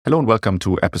Hello and welcome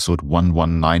to episode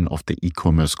 119 of the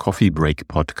e-commerce coffee break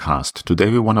podcast.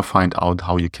 Today we want to find out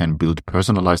how you can build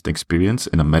personalized experience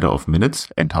in a matter of minutes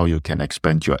and how you can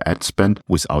expand your ad spend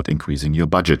without increasing your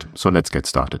budget. So let's get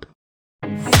started.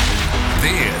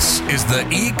 This is the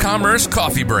e-commerce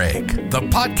coffee break, the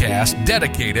podcast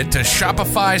dedicated to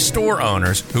Shopify store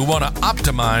owners who want to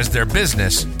optimize their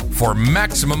business for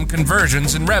maximum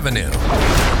conversions and revenue.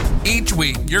 Each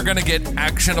week, you're going to get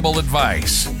actionable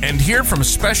advice and hear from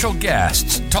special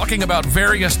guests talking about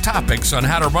various topics on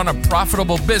how to run a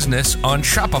profitable business on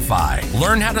Shopify.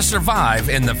 Learn how to survive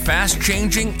in the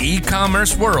fast-changing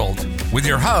e-commerce world with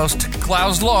your host,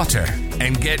 Klaus Lauter,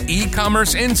 and get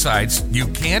e-commerce insights you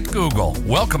can't Google.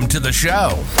 Welcome to the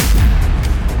show.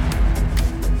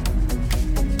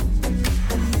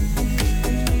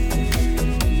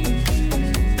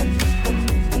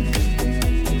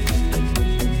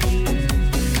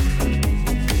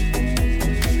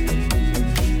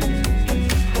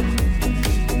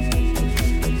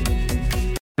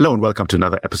 Hello and welcome to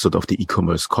another episode of the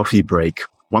e-commerce coffee break.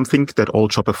 One thing that all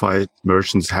Shopify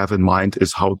merchants have in mind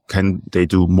is how can they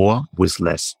do more with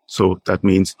less. So that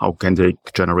means how can they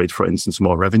generate, for instance,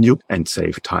 more revenue and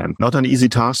save time. Not an easy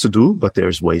task to do, but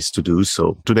there's ways to do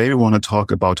so. Today we want to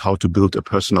talk about how to build a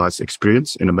personalized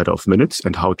experience in a matter of minutes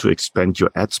and how to expand your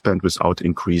ad spend without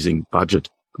increasing budget.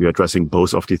 We are addressing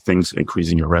both of the things,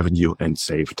 increasing your revenue and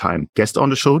save time. Guest on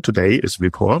the show today is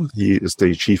Vipor. He is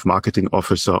the Chief Marketing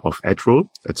Officer of Adroll.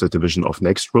 It's a division of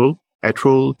Nextroll.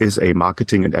 Adroll is a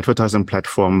marketing and advertising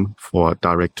platform for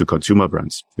direct-to-consumer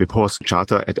brands. Vipor's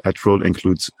charter at Adroll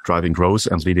includes driving growth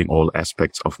and leading all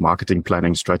aspects of marketing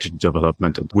planning, strategy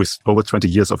development. And with over 20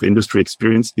 years of industry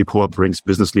experience, Vipor brings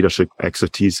business leadership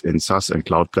expertise in SaaS and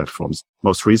cloud platforms.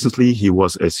 Most recently, he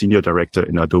was a senior director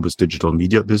in Adobe's digital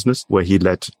media business, where he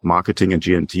led marketing and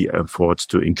G&T efforts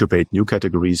to incubate new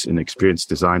categories in experience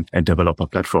design and developer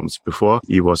platforms. Before,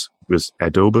 he was with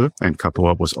Adobe, and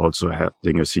Kapor was also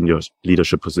having a senior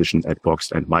leadership position at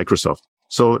Box and Microsoft.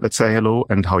 So let's say hello,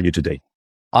 and how are you today?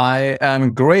 I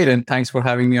am great, and thanks for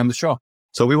having me on the show.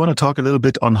 So we want to talk a little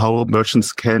bit on how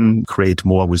merchants can create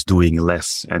more with doing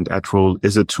less. And Adroll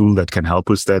is a tool that can help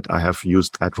with that. I have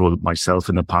used Adroll myself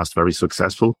in the past, very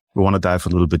successful. We want to dive a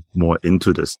little bit more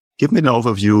into this. Give me an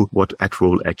overview what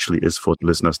Adroll actually is for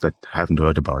listeners that haven't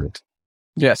heard about it.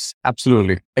 Yes,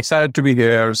 absolutely. Excited to be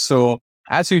here. So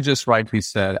as you just rightly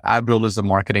said, Adroll is a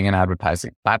marketing and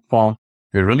advertising platform.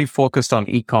 We're really focused on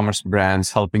e-commerce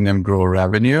brands, helping them grow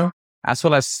revenue, as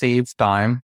well as save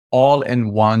time, all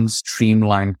in one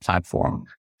streamlined platform.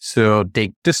 So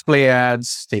take display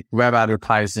ads, take web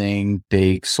advertising,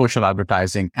 take social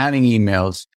advertising, adding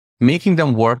emails, making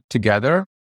them work together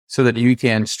so that you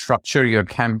can structure your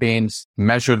campaigns,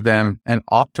 measure them, and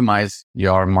optimize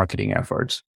your marketing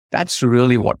efforts. That's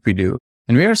really what we do.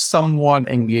 And we are somewhat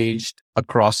engaged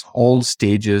across all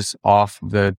stages of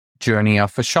the journey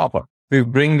of a shopper. We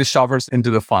bring the shoppers into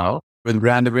the funnel with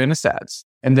brand awareness ads.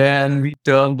 And then we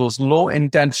turn those low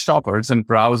intent shoppers and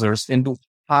browsers into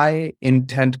high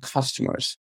intent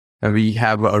customers. And we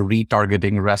have a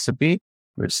retargeting recipe,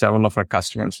 which several of our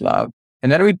customers love.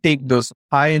 And then we take those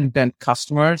high intent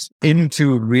customers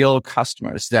into real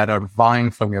customers that are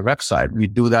buying from your website. We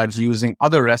do that using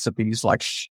other recipes like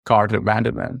cart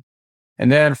abandonment.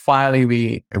 And then finally,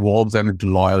 we evolve them into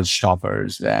loyal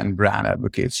shoppers and brand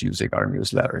advocates using our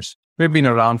newsletters. We've been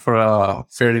around for a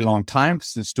fairly long time.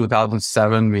 Since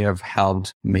 2007, we have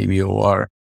helped maybe over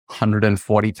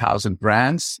 140,000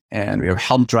 brands, and we have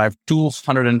helped drive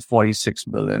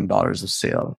 $246 billion of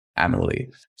sale annually.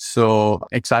 So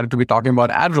excited to be talking about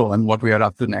Adroll and what we are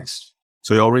up to next.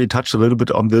 So you already touched a little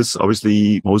bit on this.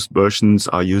 Obviously, most merchants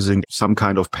are using some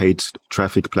kind of paid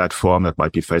traffic platform. That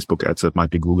might be Facebook ads, that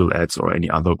might be Google ads, or any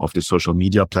other of the social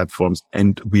media platforms.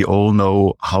 And we all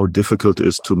know how difficult it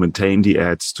is to maintain the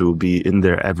ads, to be in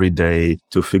there every day,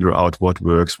 to figure out what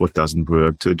works, what doesn't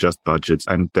work, to adjust budgets.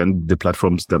 And then the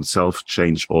platforms themselves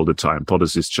change all the time.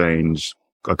 Policies change,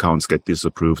 accounts get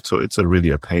disapproved. So it's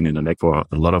really a pain in the neck for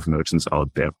a lot of merchants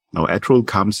out there. Now, Adroll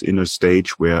comes in a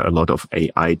stage where a lot of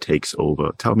AI takes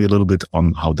over. Tell me a little bit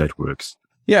on how that works.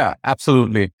 Yeah,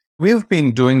 absolutely. We've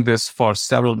been doing this for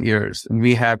several years.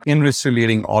 We have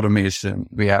industry-leading automation.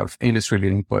 We have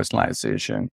industry-leading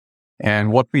personalization.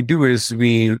 And what we do is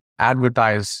we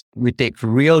take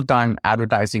real-time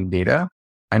advertising data.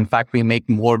 In fact, we make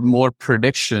more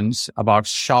predictions about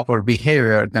shopper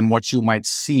behavior than what you might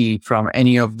see from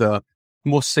any of the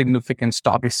most significant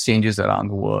stock exchanges around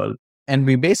the world. And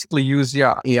we basically use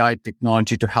AI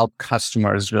technology to help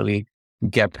customers really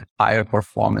get higher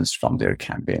performance from their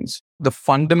campaigns. The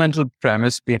fundamental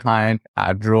premise behind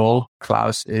Adroll,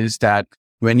 Klaus, is that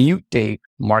when you take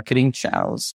marketing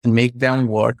channels and make them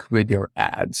work with your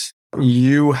ads,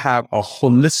 you have a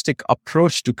holistic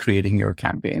approach to creating your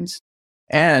campaigns.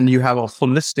 And you have a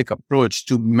holistic approach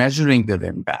to measuring their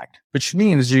impact, which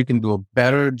means you can do a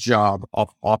better job of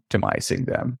optimizing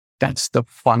them. That's the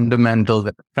fundamental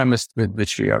premise with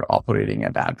which we are operating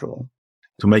at AdRoll.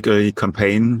 To make a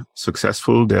campaign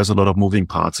successful, there's a lot of moving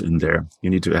parts in there. You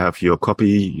need to have your copy,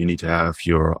 you need to have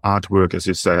your artwork, as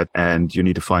you said, and you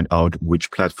need to find out which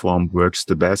platform works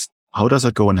the best. How does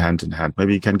that go in hand?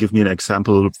 Maybe you can give me an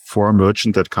example for a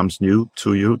merchant that comes new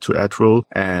to you, to AdRoll,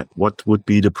 and what would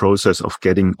be the process of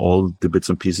getting all the bits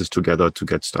and pieces together to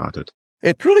get started?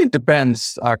 It really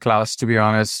depends, Klaus, to be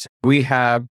honest. We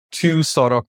have two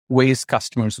sort of ways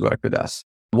customers work with us.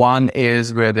 One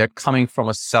is where they're coming from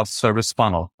a self-service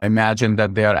funnel. Imagine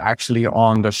that they are actually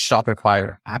on the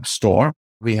Shopify app store.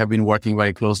 We have been working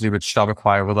very closely with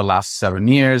Shopify over the last 7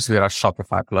 years. We are a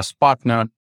Shopify Plus partner.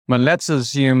 But let's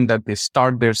assume that they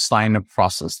start their sign-up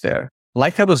process there.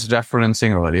 Like I was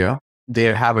referencing earlier, they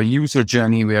have a user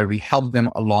journey where we help them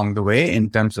along the way in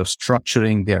terms of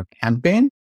structuring their campaign.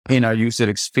 In our user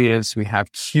experience, we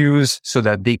have queues so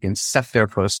that they can set their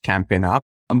first campaign up.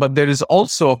 But there is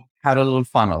also a parallel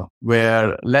funnel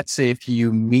where, let's say, if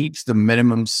you meet the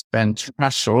minimum spend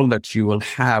threshold that you will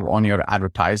have on your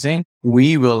advertising,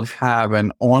 we will have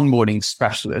an onboarding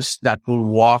specialist that will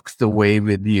walk the way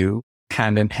with you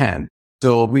hand in hand.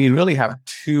 So we really have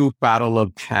two parallel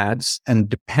paths, and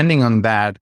depending on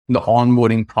that, the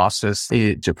onboarding process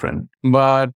is different.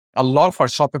 But a lot of our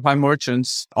Shopify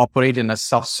merchants operate in a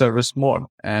self-service mode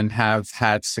and have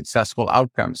had successful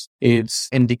outcomes. It's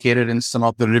indicated in some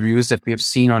of the reviews that we have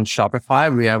seen on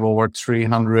Shopify. We have over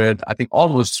 300, I think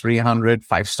almost 300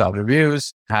 5-star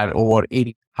reviews, had over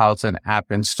 80,000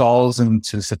 app installs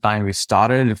since the time we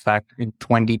started. In fact, in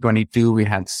 2022, we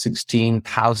had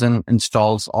 16,000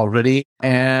 installs already.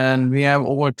 And we have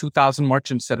over 2,000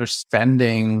 merchants that are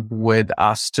spending with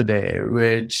us today,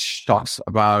 which talks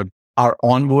about our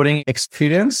onboarding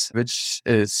experience, which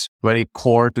is very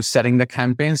core to setting the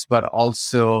campaigns, but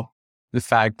also the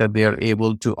fact that they are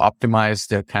able to optimize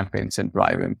their campaigns and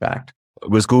drive impact.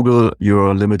 With Google,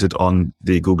 you're limited on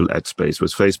the Google ad space.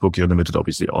 With Facebook, you're limited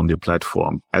obviously on the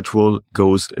platform. AdRoll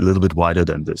goes a little bit wider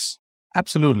than this.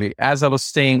 Absolutely. As I was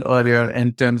saying earlier,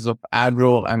 in terms of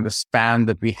AdRoll and the span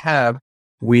that we have,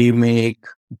 we make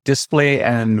display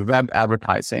and web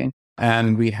advertising,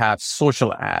 and we have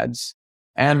social ads,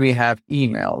 and we have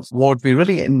emails. What we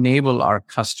really enable our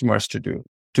customers to do,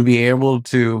 to be able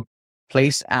to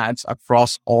place ads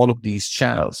across all of these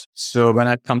channels. So when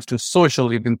it comes to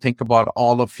social, you can think about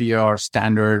all of your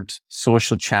standard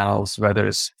social channels, whether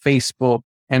it's Facebook,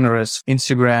 Pinterest,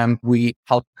 Instagram. We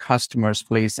help customers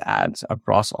place ads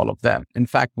across all of them. In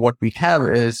fact, what we have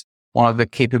is one of the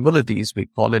capabilities, we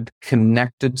call it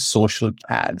connected social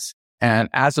ads. And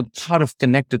as a part of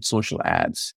connected social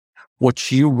ads,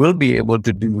 what you will be able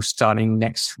to do starting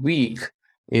next week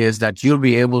is that you'll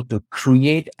be able to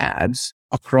create ads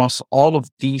across all of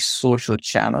these social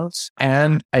channels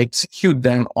and execute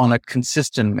them on a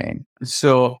consistent manner.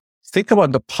 So think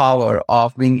about the power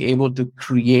of being able to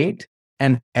create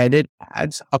and edit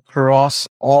ads across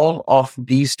all of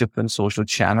these different social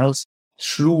channels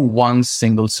through one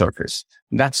single surface.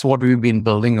 That's what we've been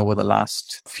building over the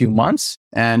last few months,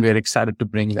 and we're excited to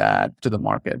bring that to the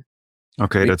market.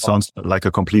 Okay, that sounds like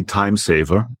a complete time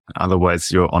saver.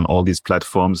 Otherwise, you're on all these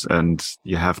platforms and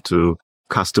you have to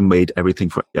custom made everything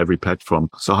for every platform.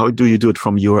 So how do you do it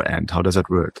from your end? How does that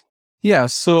work? Yeah,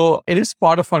 so it is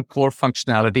part of our core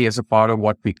functionality as a part of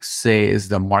what we say is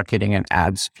the Marketing and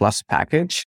Ads Plus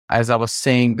package. As I was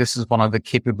saying, this is one of the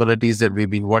capabilities that we've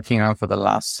been working on for the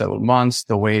last several months.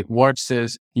 The way it works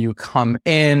is you come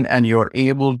in and you're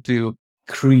able to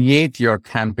create your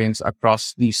campaigns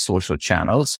across these social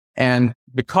channels. And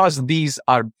because these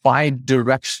are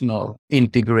bi-directional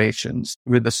integrations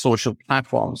with the social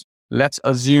platforms, let's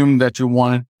assume that you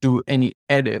want to do any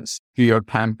edits to your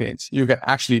campaigns. You can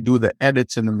actually do the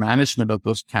edits and the management of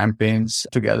those campaigns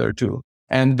together too.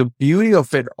 And the beauty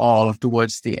of it all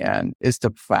towards the end is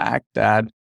the fact that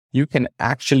you can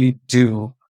actually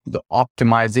do the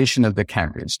optimization of the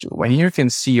campaigns too. When you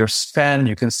can see your spend,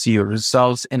 you can see your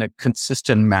results in a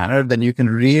consistent manner, then you can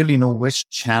really know which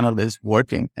channel is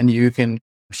working and you can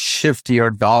shift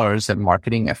your dollars and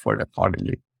marketing effort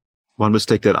accordingly. One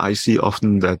mistake that I see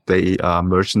often that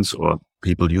merchants or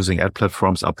people using ad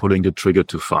platforms are pulling the trigger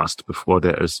too fast before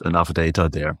there is enough data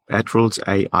there. AdRoll's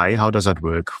AI, how does that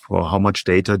work? For how much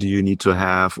data do you need to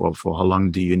have, or for how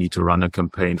long do you need to run a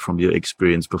campaign from your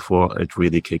experience before it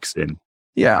really kicks in?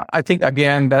 Yeah, I think,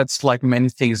 again, that's like many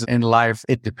things in life.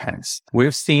 It depends.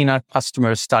 We've seen our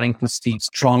customers starting to see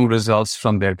strong results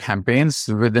from their campaigns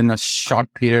within a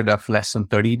short period of less than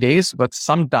 30 days. But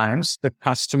sometimes the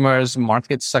customer's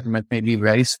market segment may be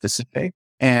very specific,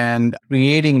 and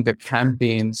creating the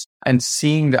campaigns and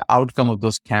seeing the outcome of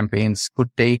those campaigns could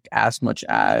take as much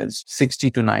as 60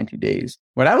 to 90 days.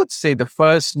 But I would say the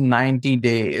first 90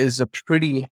 days is a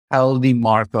pretty healthy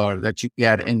marker that you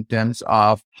get in terms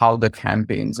of how the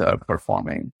campaigns are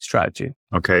performing strategy.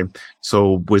 Okay.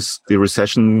 So with the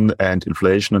recession and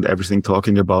inflation and everything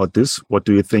talking about this, what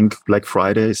do you think Black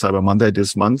Friday, Cyber Monday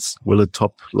this month, will it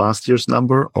top last year's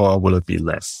number or will it be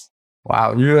less?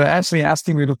 Wow, you're actually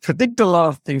asking me to predict a lot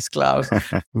of things, Klaus.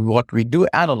 What we do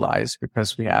analyze,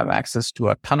 because we have access to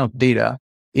a ton of data,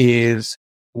 is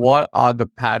what are the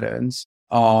patterns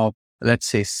of, let's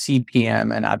say,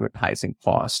 CPM and advertising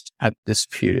cost at this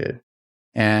period.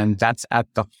 And that's at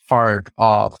the heart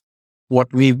of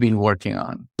what we've been working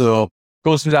on. So it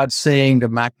goes without saying the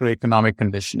macroeconomic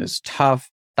condition is tough.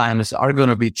 Times are going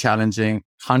to be challenging.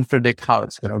 Can't predict how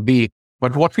it's going to be.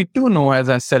 But what we do know, as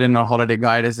I said in our holiday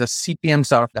guide, is that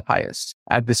CPMs are the highest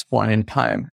at this point in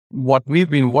time. What we've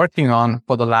been working on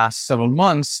for the last several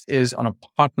months is on a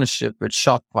partnership with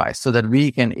Shopify so that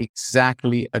we can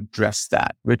exactly address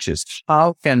that, which is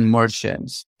how can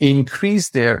merchants increase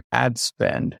their ad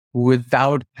spend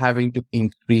without having to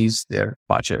increase their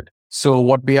budget? So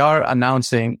what we are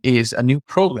announcing is a new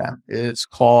program. It's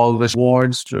called the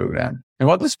Rewards Program. And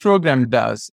what this program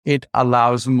does, it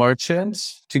allows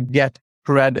merchants to get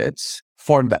credits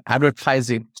for the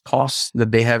advertising costs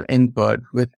that they have input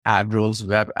with AdRoll's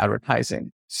web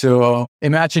advertising. So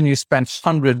imagine you spent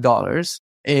 $100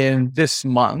 in this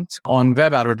month on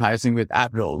web advertising with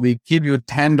AdRoll. We give you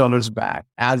 $10 back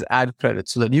as ad credit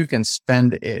so that you can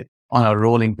spend it on a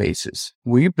rolling basis.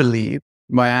 We believe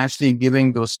by actually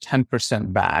giving those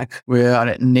 10% back, we are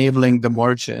enabling the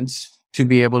merchants to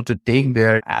be able to take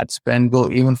their ad spend, go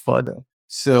even further.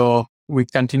 So we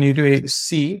continue to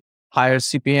see higher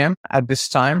CPM at this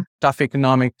time, tough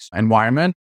economic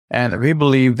environment. And we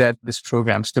believe that this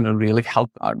program is going to really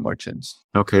help our merchants.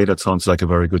 Okay, that sounds like a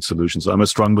very good solution. So I'm a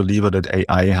strong believer that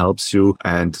AI helps you.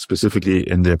 And specifically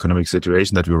in the economic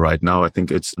situation that we're right now, I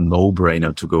think it's a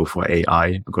no-brainer to go for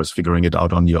AI because figuring it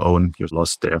out on your own, you're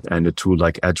lost there. And a tool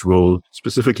like AdRoll,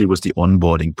 specifically with the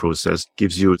onboarding process,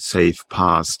 gives you a safe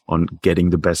path on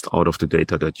getting the best out of the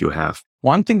data that you have.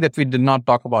 One thing that we did not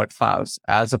talk about, Klaus,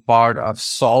 as a part of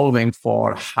solving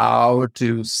for how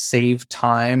to save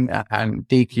time and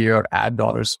take your ad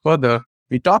dollars further,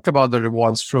 we talked about the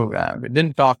rewards program. We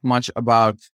didn't talk much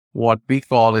about what we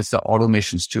call is the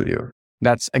Automation Studio.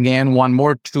 That's, again, one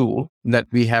more tool that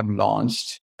we have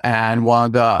launched. And one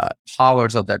of the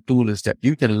powers of that tool is that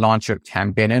you can launch your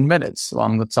campaign in minutes,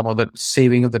 along with some of the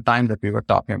saving of the time that we were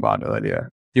talking about earlier.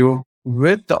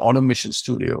 With the Automation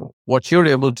Studio, what you're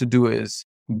able to do is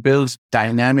build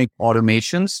dynamic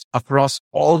automations across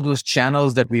all those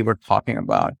channels that we were talking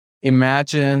about.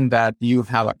 Imagine that you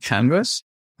have a canvas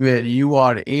where you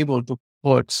are able to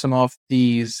put some of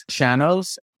these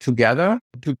channels together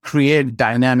to create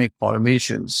dynamic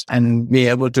automations and be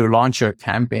able to launch your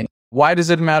campaign. Why does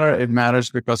it matter? It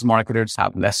matters because marketers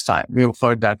have less time. We've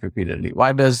heard that repeatedly.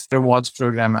 Why does the rewards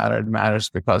program matter? It matters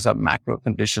because our macro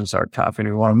conditions are tough and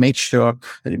we want to make sure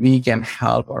that we can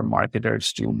help our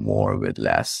marketers do more with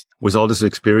less. With all this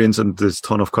experience and this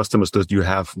ton of customers that you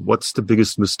have, what's the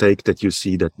biggest mistake that you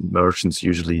see that merchants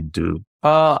usually do?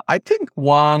 I think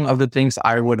one of the things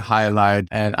I would highlight,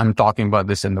 and I'm talking about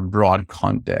this in the broad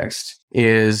context,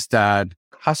 is that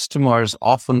customers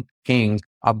often think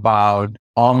about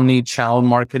omni-channel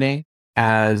marketing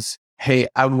as, hey,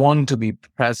 I want to be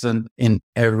present in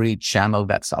every channel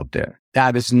that's out there.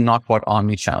 That is not what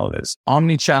omni-channel is.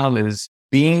 Omni-channel is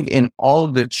being in all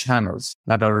the channels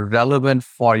that are relevant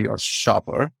for your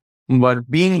shopper, but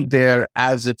being there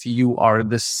as if you are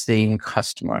the same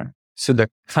customer. So the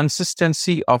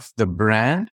consistency of the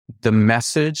brand, the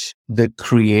message, the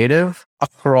creative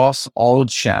across all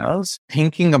channels,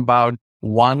 thinking about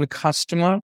one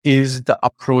customer is the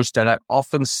approach that I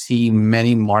often see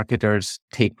many marketers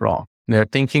take wrong. They're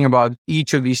thinking about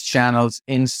each of these channels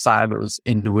in silos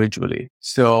individually.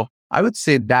 So I would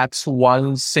say that's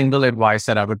one single advice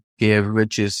that I would give,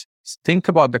 which is think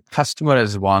about the customer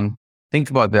as one. Think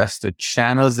about this, the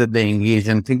channels that they engage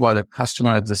in. Think about the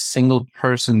customer as the single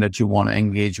person that you want to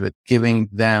engage with, giving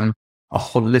them a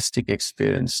holistic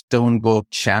experience. Don't go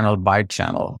channel by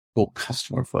channel. Go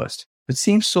customer first. It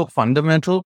seems so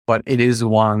fundamental, but it is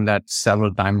one that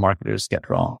several time marketers get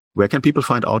wrong. Where can people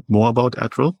find out more about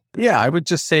AdRoll? Yeah, I would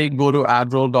just say go to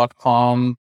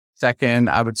adroll.com, Second,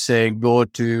 I would say go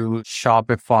to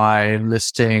Shopify,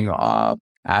 Listing,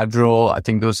 AdRoll. I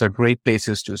think those are great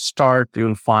places to start.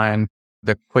 You'll find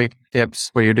the quick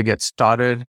tips for you to get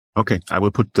started. Okay, I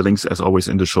will put the links as always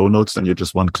in the show notes, and you're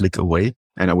just one click away.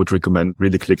 And I would recommend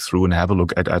really click through and have a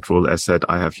look at AdRoll. As said,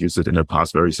 I have used it in the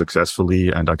past very successfully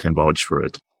and I can vouch for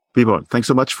it. Vibhor, thanks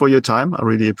so much for your time. I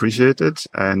really appreciate it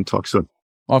and talk soon.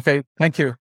 Okay, thank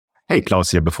you. Hey,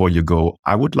 Klaus here. Before you go,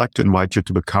 I would like to invite you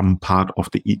to become part of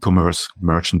the e-commerce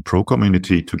merchant pro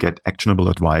community to get actionable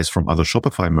advice from other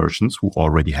Shopify merchants who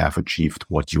already have achieved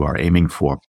what you are aiming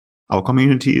for. Our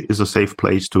community is a safe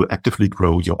place to actively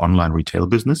grow your online retail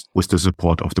business with the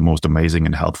support of the most amazing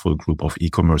and helpful group of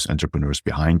e-commerce entrepreneurs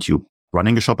behind you.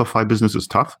 Running a Shopify business is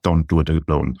tough. Don't do it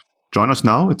alone. Join us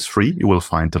now. It's free. You will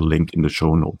find the link in the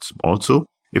show notes. Also,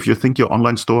 if you think your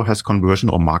online store has conversion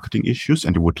or marketing issues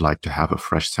and you would like to have a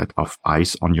fresh set of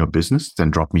eyes on your business, then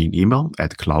drop me an email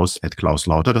at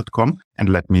klaus@klauslauter.com and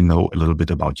let me know a little bit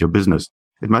about your business.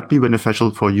 It might be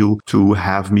beneficial for you to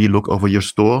have me look over your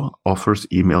store, offers,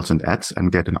 emails, and ads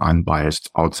and get an unbiased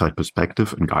outside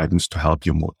perspective and guidance to help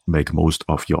you make most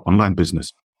of your online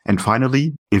business. And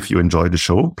finally, if you enjoy the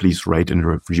show, please rate and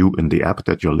review in the app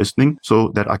that you're listening so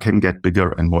that I can get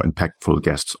bigger and more impactful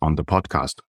guests on the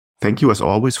podcast. Thank you as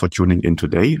always for tuning in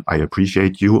today. I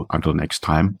appreciate you. Until next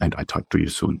time, and I talk to you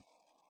soon.